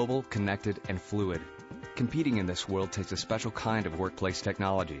 mobile, connected, and fluid. Competing in this world takes a special kind of workplace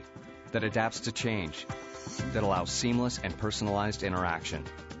technology that adapts to change, that allows seamless and personalized interaction.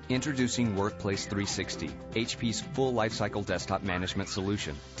 Introducing Workplace 360, HP's full lifecycle desktop management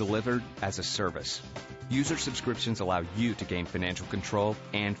solution, delivered as a service. User subscriptions allow you to gain financial control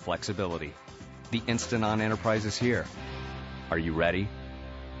and flexibility. The instant-on enterprise is here. Are you ready?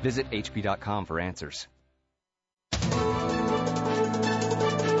 Visit hp.com for answers.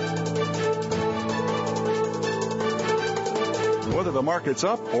 Whether the market's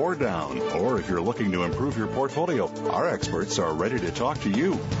up or down, or if you're looking to improve your portfolio, our experts are ready to talk to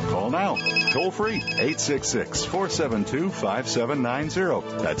you. Call now. Toll free,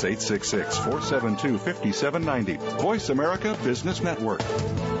 866-472-5790. That's 866-472-5790. Voice America Business Network.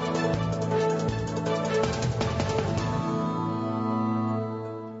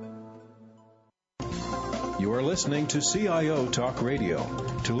 You are listening to CIO Talk Radio.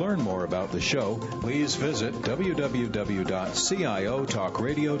 To learn more about the show, please visit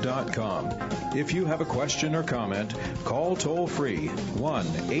www.ciotalkradio.com. If you have a question or comment, call toll-free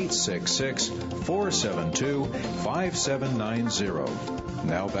 1-866-472-5790.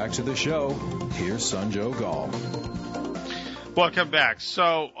 Now back to the show. Here's Sanjog Gal. Welcome back.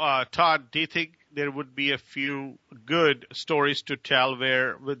 So, Todd, do you think there would be a few good stories to tell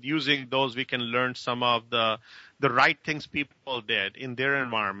where with using those we can learn some of the the right things people did in their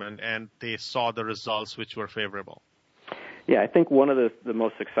environment, and they saw the results which were favorable? Yeah, I think one of the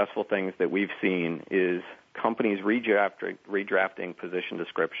most successful things that we've seen is companies redrafting position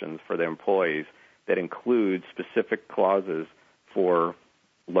descriptions for their employees that include specific clauses for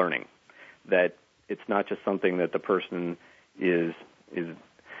learning. That it's not just something that the person is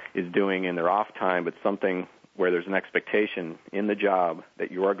doing in their off time, but something where there's an expectation in the job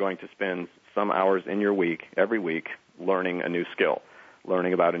that you are going to spend some hours in your week, every week, learning a new skill,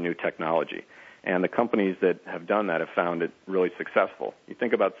 learning about a new technology. And the companies that have done that have found it really successful. You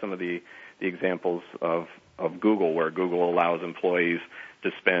think about some of the examples of Google, where Google allows employees to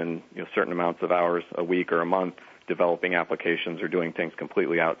spend certain amounts of hours a week or a month developing applications or doing things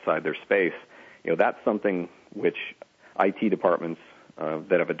completely outside their space. That's something which IT departments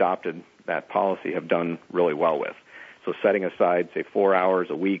that have adopted that policy have done really well with. So setting aside, say, 4 hours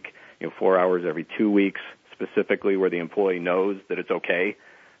a week, 4 hours every 2 weeks, specifically where the employee knows that it's okay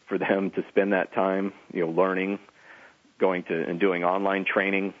for them to spend that time, learning, going to and doing online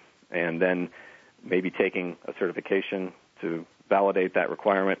training, and then maybe taking a certification to validate that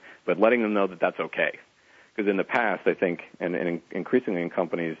requirement, but letting them know that that's okay. Because in the past, I think, and increasingly in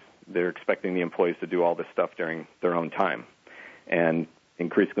companies, they're expecting the employees to do all this stuff during their own time. And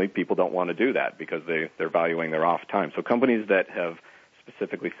increasingly, people don't want to do that because they're valuing their off time. So companies that have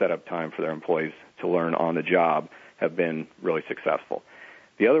specifically set up time for their employees to learn on the job have been really successful.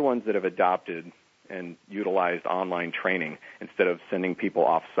 The other ones that have adopted and utilized online training instead of sending people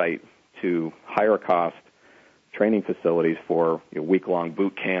off-site to higher-cost training facilities for week-long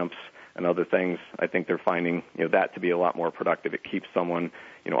boot camps and other things, I think they're finding that to be a lot more productive. It keeps someone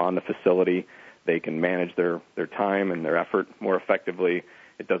on the facility. They can manage their time and their effort more effectively.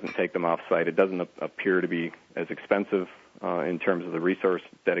 It doesn't take them off-site. It doesn't appear to be as expensive in terms of the resource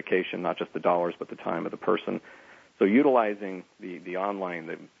dedication, not just the dollars, but the time of the person. So utilizing the online,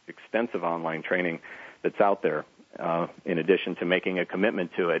 the extensive online training that's out there, in addition to making a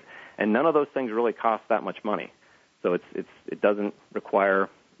commitment to it, and none of those things really cost that much money. So it doesn't require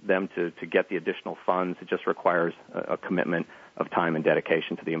them to get the additional funds. It just requires a commitment of time and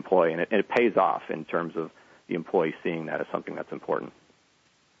dedication to the employee, and it pays off in terms of the employee seeing that as something that's important.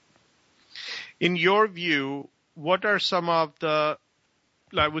 In your view, what are some of the,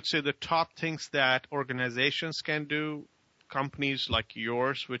 I would say, the top things that organizations can do, companies like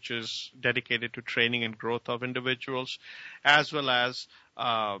yours, which is dedicated to training and growth of individuals, as well as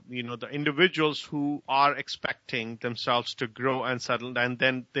the individuals who are expecting themselves to grow and settle, and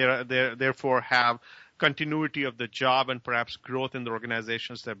then therefore have continuity of the job and perhaps growth in the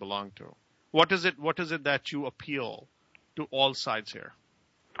organizations they belong to? What is it that you appeal to all sides here?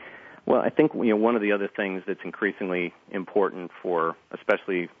 Well, I think one of the other things that's increasingly important for,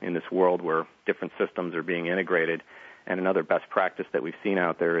 especially in this world where different systems are being integrated, and another best practice that we've seen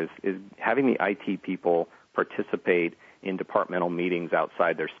out there is having the IT people participate in departmental meetings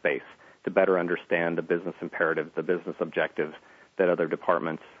outside their space to better understand the business imperatives, the business objectives that other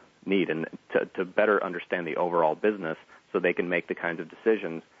departments need, and to better understand the overall business so they can make the kinds of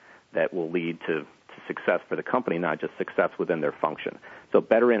decisions that will lead to success for the company, not just success within their function. So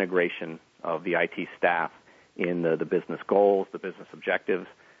better integration of the IT staff in the business goals, the business objectives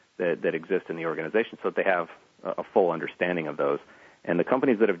that exist in the organization so that they have a full understanding of those. And the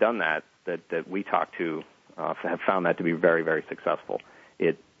companies that have done that we talk to have found that to be very, very successful.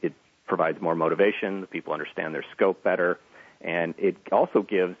 It provides more motivation, the people understand their scope better, and it also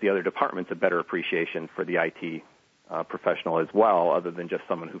gives the other departments a better appreciation for the IT professional as well, other than just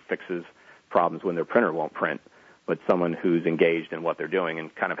someone who fixes problems when their printer won't print, but someone who's engaged in what they're doing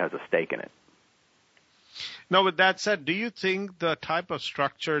and kind of has a stake in it. Now, with that said, do you think the type of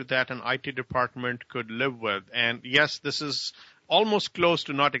structure that an IT department could live with, and yes, this is almost close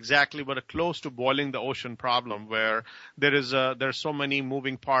to, not exactly, but close to boiling the ocean problem, where there's so many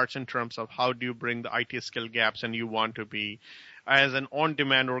moving parts in terms of how do you bring the IT skill gaps, and you want to be, as an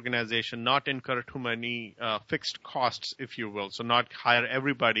on-demand organization, not incur too many fixed costs, if you will, so not hire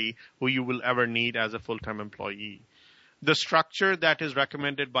everybody who you will ever need as a full-time employee. The structure that is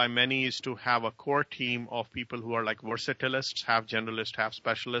recommended by many is to have a core team of people who are like versatilists, half generalists, half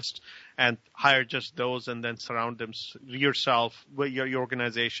specialists, and hire just those, and then surround yourself, your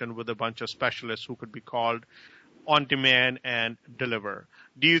organization, with a bunch of specialists who could be called on demand and deliver.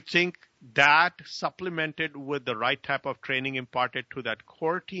 Do you think that supplemented with the right type of training imparted to that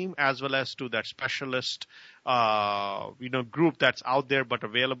core team as well as to that specialist group that's out there but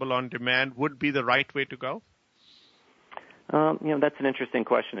available on demand would be the right way to go? That's an interesting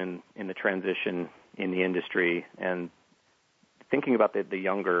question in the transition in the industry, and thinking about the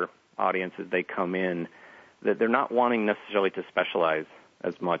younger audiences they come in. that they're not wanting necessarily to specialize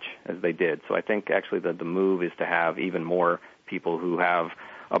as much as they did. So I think actually that the move is to have even more people who have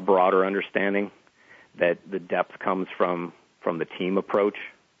a broader understanding, that the depth comes from the team approach,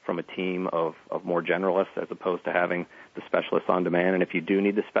 from a team of more generalists as opposed to having the specialists on demand. And if you do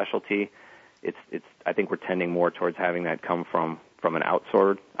need the specialty, it's I think we're tending more towards having that come from an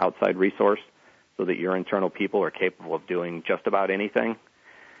outside resource, so that your internal people are capable of doing just about anything,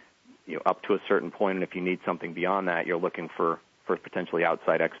 up to a certain point. And if you need something beyond that, you're looking for potentially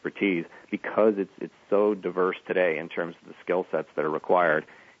outside expertise, because it's so diverse today in terms of the skill sets that are required.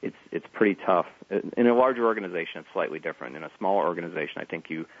 It's pretty tough. In a larger organization, it's slightly different. In a smaller organization, I think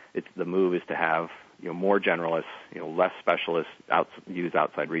the move is to have more generalists, less specialists, use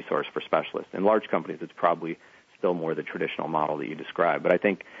outside resource for specialists. In large companies, it's probably still more the traditional model that you described. But I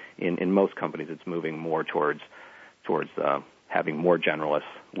think in most companies, it's moving more towards having more generalists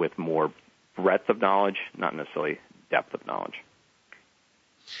with more breadth of knowledge, not necessarily depth of knowledge.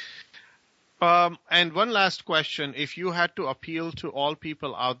 And one last question. If you had to appeal to all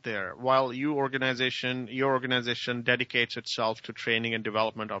people out there, while your organization dedicates itself to training and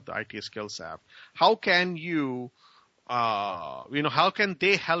development of the IT skill set, how can how can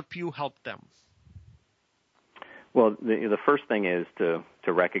they help you help them? Well, the first thing is to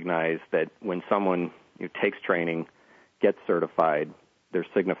recognize that when someone takes training, gets certified, they're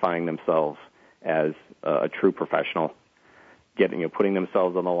signifying themselves as a true professional. Putting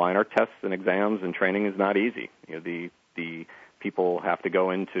themselves on the line. Our tests and exams and training is not easy. The people have to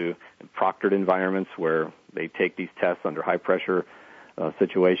go into proctored environments where they take these tests under high pressure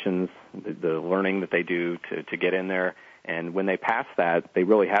situations. The learning that they do to get in there, and when they pass that, they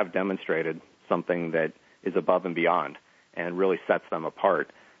really have demonstrated something that is above and beyond, and really sets them apart.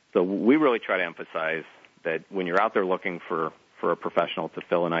 So we really try to emphasize that when you're out there looking for a professional to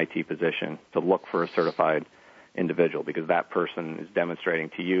fill an IT position, to look for a certified individual, because that person is demonstrating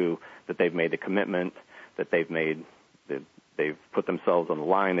to you that they've made the commitment, that they've put themselves on the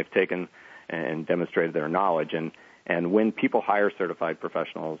line, they've taken and demonstrated their knowledge. And when people hire certified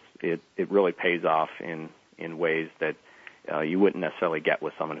professionals, it really pays off in ways that you wouldn't necessarily get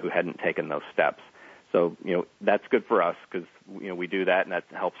with someone who hadn't taken those steps. So, that's good for us, because, we do that, and that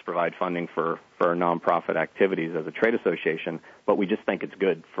helps provide funding for our nonprofit activities as a trade association. But we just think it's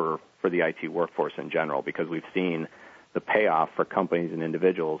good for the IT workforce in general, because we've seen the payoff for companies and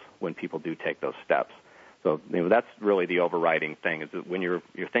individuals when people do take those steps. So, that's really the overriding thing, is that when you're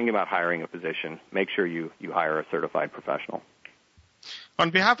thinking about hiring a position, make sure you hire a certified professional. On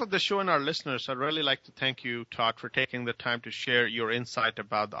behalf of the show and our listeners, I'd really like to thank you, Todd, for taking the time to share your insight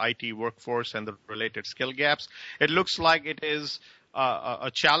about the IT workforce and the related skill gaps. It looks like it is a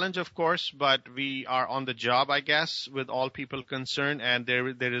challenge, of course, but we are on the job, I guess, with all people concerned, and there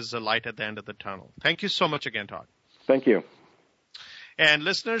is a light at the end of the tunnel. Thank you so much again, Todd. Thank you. And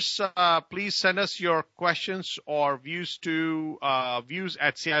listeners, please send us your questions or views to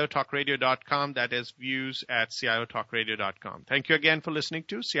views@CIOTalkRadio.com. That is views@CIOTalkRadio.com. Thank you again for listening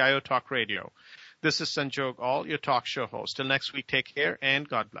to CIO Talk Radio. This is Sanjog Aul, your talk show host. Till next week, take care and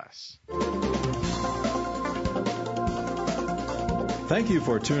God bless. Thank you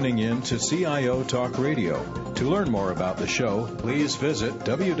for tuning in to CIO Talk Radio. To learn more about the show, please visit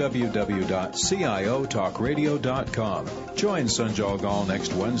www.ciotalkradio.com. Join Sanjog Aul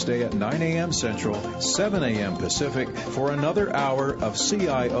next Wednesday at 9 a.m. Central, 7 a.m. Pacific for another hour of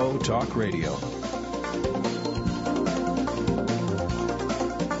CIO Talk Radio.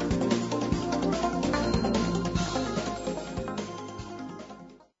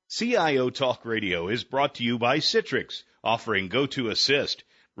 CIO Talk Radio is brought to you by Citrix, offering GoToAssist,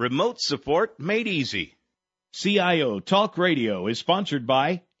 remote support made easy. CIO Talk Radio is sponsored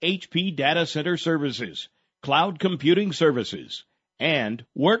by HP Data Center Services, Cloud Computing Services, and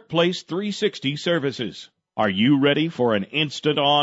Workplace 360 Services. Are you ready for an instant on